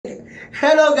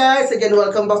Hello guys, again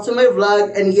welcome back to my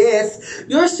vlog, and yes,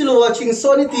 you're still watching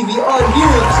Sony TV on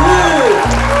YouTube.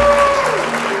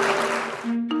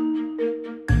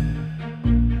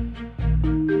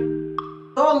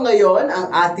 So ngayon,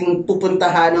 ang ating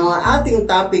pupuntahan ng ating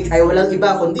topic ay walang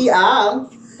iba kundi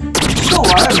ang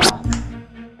shawarma.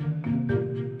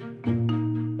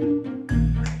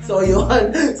 So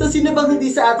yun, so sino bang hindi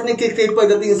sa atin nagkikrave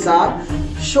pagdating sa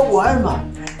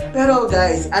shawarma? Pero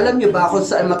guys, alam niyo ba kung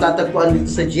saan matatagpuan dito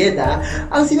sa Jeddah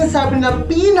ang sinasabi na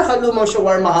pinakalumang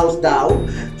shawarma house daw?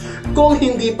 Kung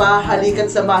hindi pa, halika't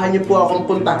samahan niyo po akong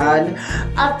puntahan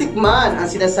at tikman ang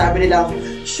sinasabi nilang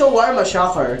Shawarma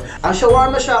Shaker. Ang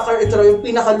Shawarma Shaker, ito yung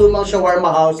pinakalumang shawarma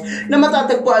house na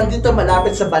matatagpuan dito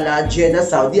malapit sa Balad, Jeddah,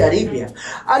 Saudi Arabia.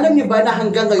 Alam niyo ba na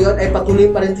hanggang ngayon ay patuloy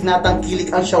pa rin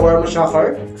tinatangkilik ang Shawarma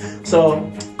Shaker? So,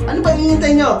 ano ba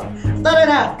hinihintay nyo? Tara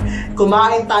na!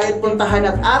 Kumain tayo at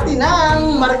puntahan at atin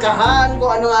ang markahan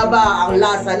kung ano nga ba ang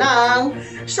lasa ng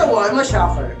Shawarma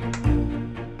Shaker.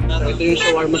 Ito yung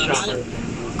Shawarma Shaker.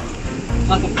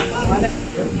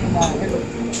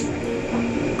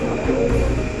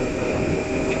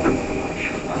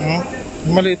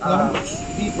 Maliit na.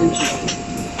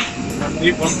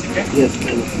 Beef on chicken? Yes.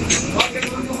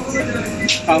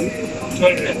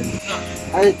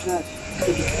 Ay,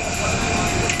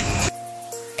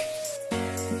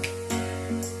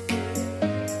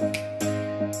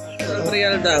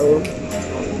 Riyal daw.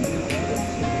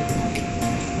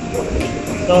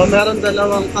 So, meron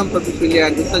dalawang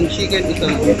pagpipilian, isang chicken,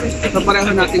 isang beef. So,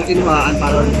 pareho natin kinuhaan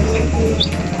para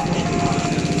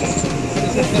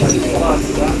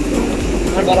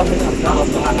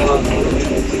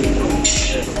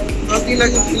okay lang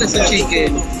yung pila sa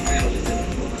chicken.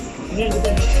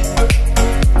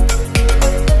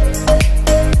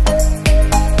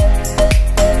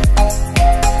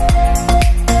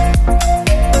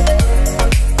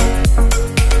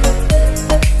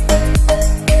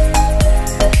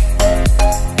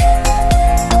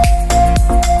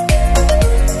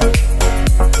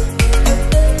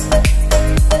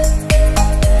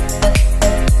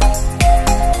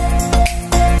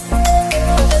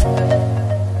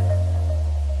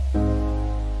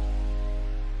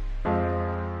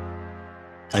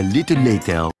 A little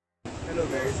later. Hello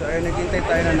guys, so ayun, naghintay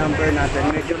tayo na number natin.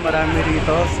 Medyo marami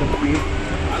rito sa beef.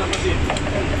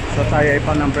 So tayo ay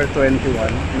pa number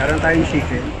 21. Meron tayong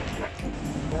chicken.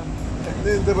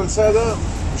 اثنين دبل سادة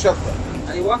مشطة.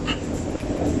 ايوه.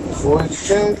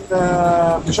 واثنين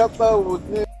مشطة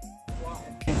واثنين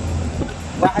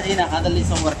واحد هنا هذا اللي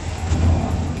صور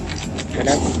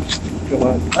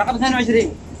رقم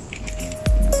 22.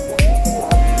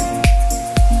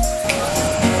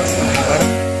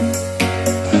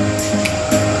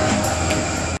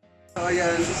 So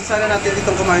ayan, gusto sana natin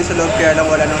ditong kumain sa loob kaya lang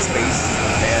wala ng space.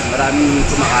 Ayan, maraming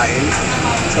kumakain.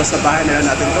 So sa bahay na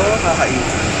lang natin ito kakain.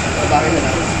 Sa bahay na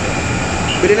lang.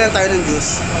 Bili na lang tayo ng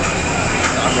juice.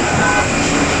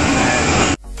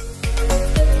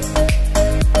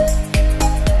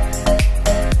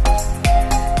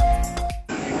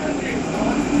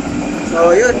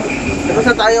 So yun, tapos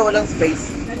na tayo, walang space.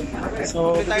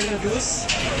 So, bili tayo ng juice.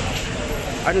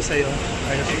 Ano sa'yo?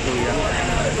 Ano si Kuya?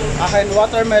 Akin,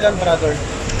 watermelon, brother.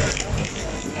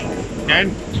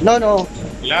 Can? No.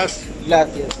 glass Glass,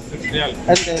 yes. 6 Riyal.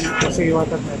 And then, Kasi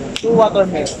watermelon. 2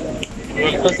 watermelon.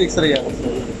 So, 6 Riyal.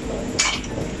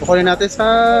 Kukunin natin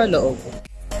sa loob.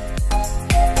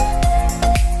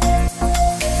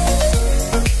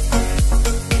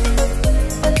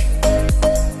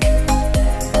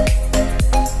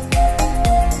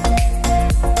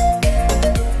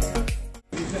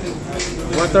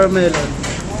 Watermelon.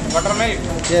 Watermelon.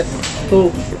 Yes.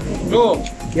 2. 2.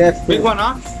 Yes. Big one,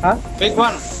 huh? Huh? Big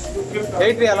one.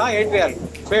 8 Riyal, huh? 8 Riyal.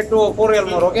 Pay 4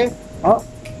 Riyal more, okay? Oh,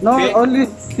 no, Okay. only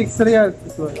 6 Riyal.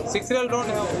 6 Riyal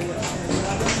don't have.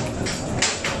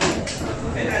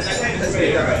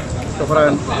 So,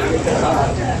 friend.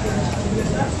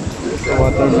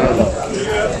 Watermelon.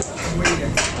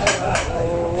 So,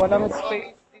 walang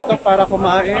space dito para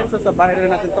kumain. So, sa bahay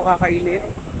na natin ito kakainin.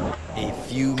 A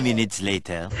few minutes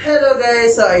later. Hello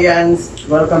guys! So ayan,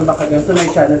 welcome back again to my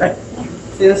channel.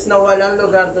 Since nawalang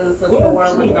lugar doon sa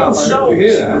Shawarma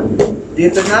Shaker,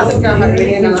 dito natin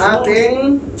kakainin ang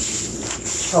ating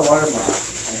shawarma.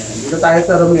 Ayan, dito tayo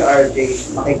sa room ni RJ,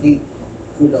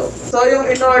 makikigulo. So yung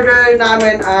in-order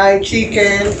namin ay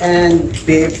chicken and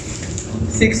beef.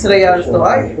 6 Riyals to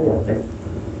ay.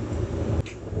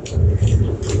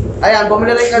 Ayan,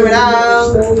 bumili rin kami ng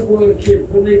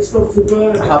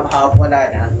hap-hap, wala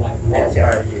na. Ayan si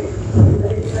RJ.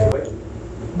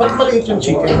 Ba't maliit yung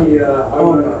chicken?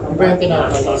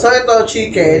 So ito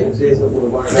chicken,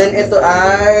 then ito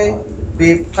ay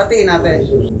beef. Hatiin natin.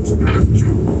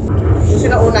 Yung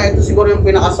sinauna, ito siguro yung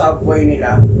pinaka-subway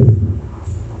nila.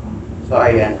 So,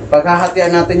 ayan.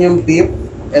 Paghahatian natin yung beef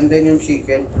and then yung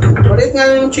chicken. Ulit nga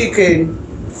yung chicken.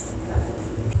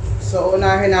 So,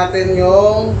 unahin natin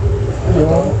yung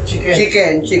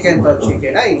chicken. Chicken.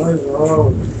 Ay!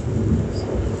 Wow.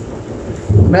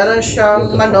 Meron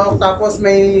siyang manok, tapos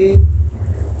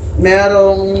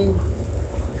merong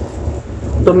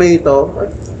tomato.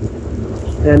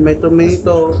 Ayan, may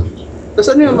tomato. Tapos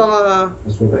ano yung mga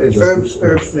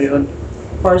herbs na yun?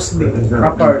 Parsley.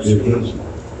 Parsley.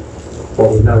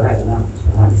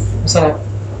 Masarap.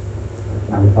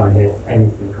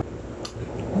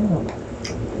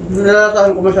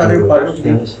 Nilalatahan ko masyado yung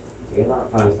parsley.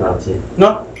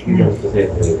 No?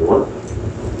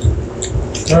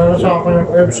 Sa ako yung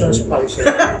herbs and spices.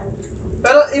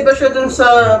 Pero iba siya dun sa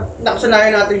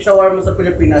nakasanayan natin shawarma sa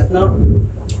Pilipinas, no?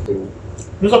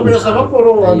 Yung sa Pinas naman,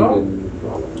 puro onion.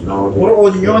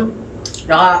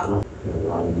 Saka,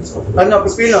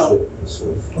 pipino.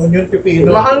 Onion,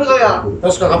 pipino. Mahal kaya?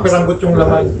 Tapos kakapiranggot yung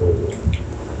laman.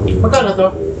 Magkano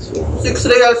to? 6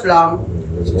 Riyals lang.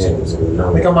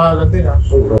 May kamahalan din ha.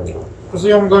 Kasi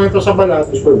yung ganito sa balat,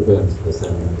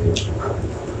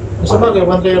 sa bagay,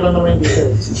 1 day lang naman yung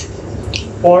dito.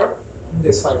 4? Hindi,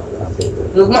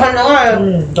 5. Mahal na nga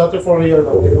eh. Dati 4 year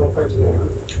lang.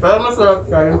 Pero masarap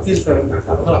siya, yung chicken.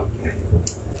 Masarap.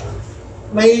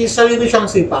 May sarili siyang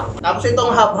sipa. Tapos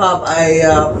itong hab-hab ay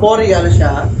 4 Riyals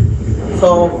siya.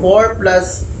 So, 4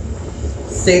 plus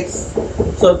 6.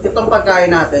 So, itong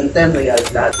pagkain natin, 10 Riyals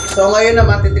lahat. So, ngayon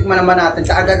naman, titikman naman natin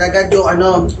siya agad-agad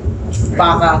yung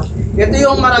baka. Ito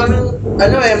yung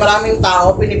maraming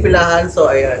tao pinipilahan. So,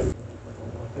 ayan.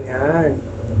 Ayan.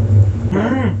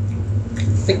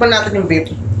 Tikman natin yung beef.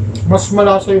 Mas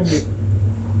malasa yung beef.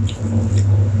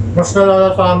 Mas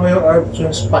nalalasahan mo yung herbs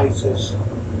and spices.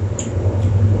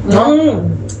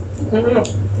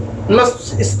 Mas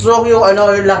strong yung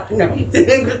yung laki na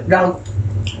tinigit lang.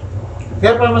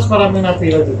 Kaya pa mas maraming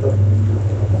napila dito.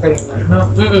 Okay na,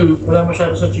 no? Wala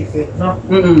masyado sa chicken, no?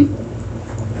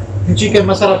 Yung chicken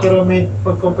masarap pero may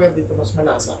pag-compare dito mas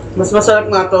malasa. Mas masarap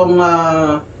nga tong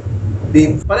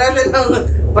beef. Pareho din ang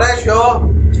presyo,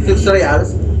 6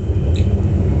 Riyals.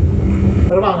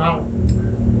 Pero maanghang.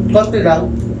 Konti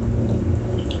lang.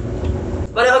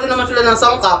 Pareho din naman sila ng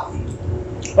sangkap.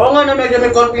 Oo nga na medyo may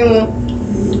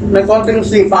konting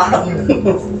sipa.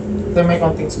 Ito may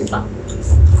konting sipa.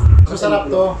 Masarap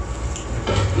to.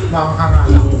 Maanghang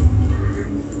lang.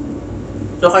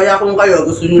 So kaya kung kayo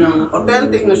gusto niyo ng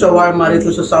authentic na shawarma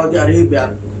dito sa Saudi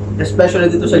Arabia,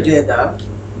 especially dito sa Jeddah,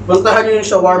 puntahan niyo yung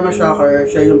Shawarma Shaker.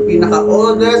 Siya yung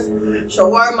pinaka-oldest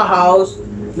shawarma house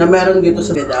na meron dito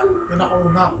sa Jeddah.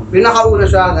 Pinakauna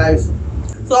siya, guys.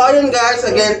 So ayun guys,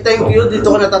 again, thank you. Dito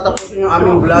ko natatapusin yung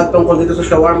aming vlog tungkol dito sa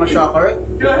Shawarma Shaker.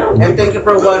 And thank you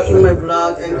for watching my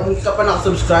vlog. And kung hindi ka pa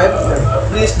nakasubscribe,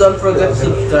 please don't forget to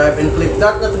subscribe and click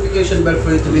that notification bell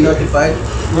for you to be notified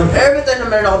every time na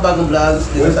meron ako bagong vlogs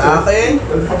dito sa akin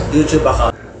YouTube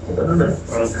account.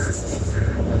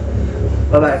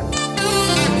 Bye-bye.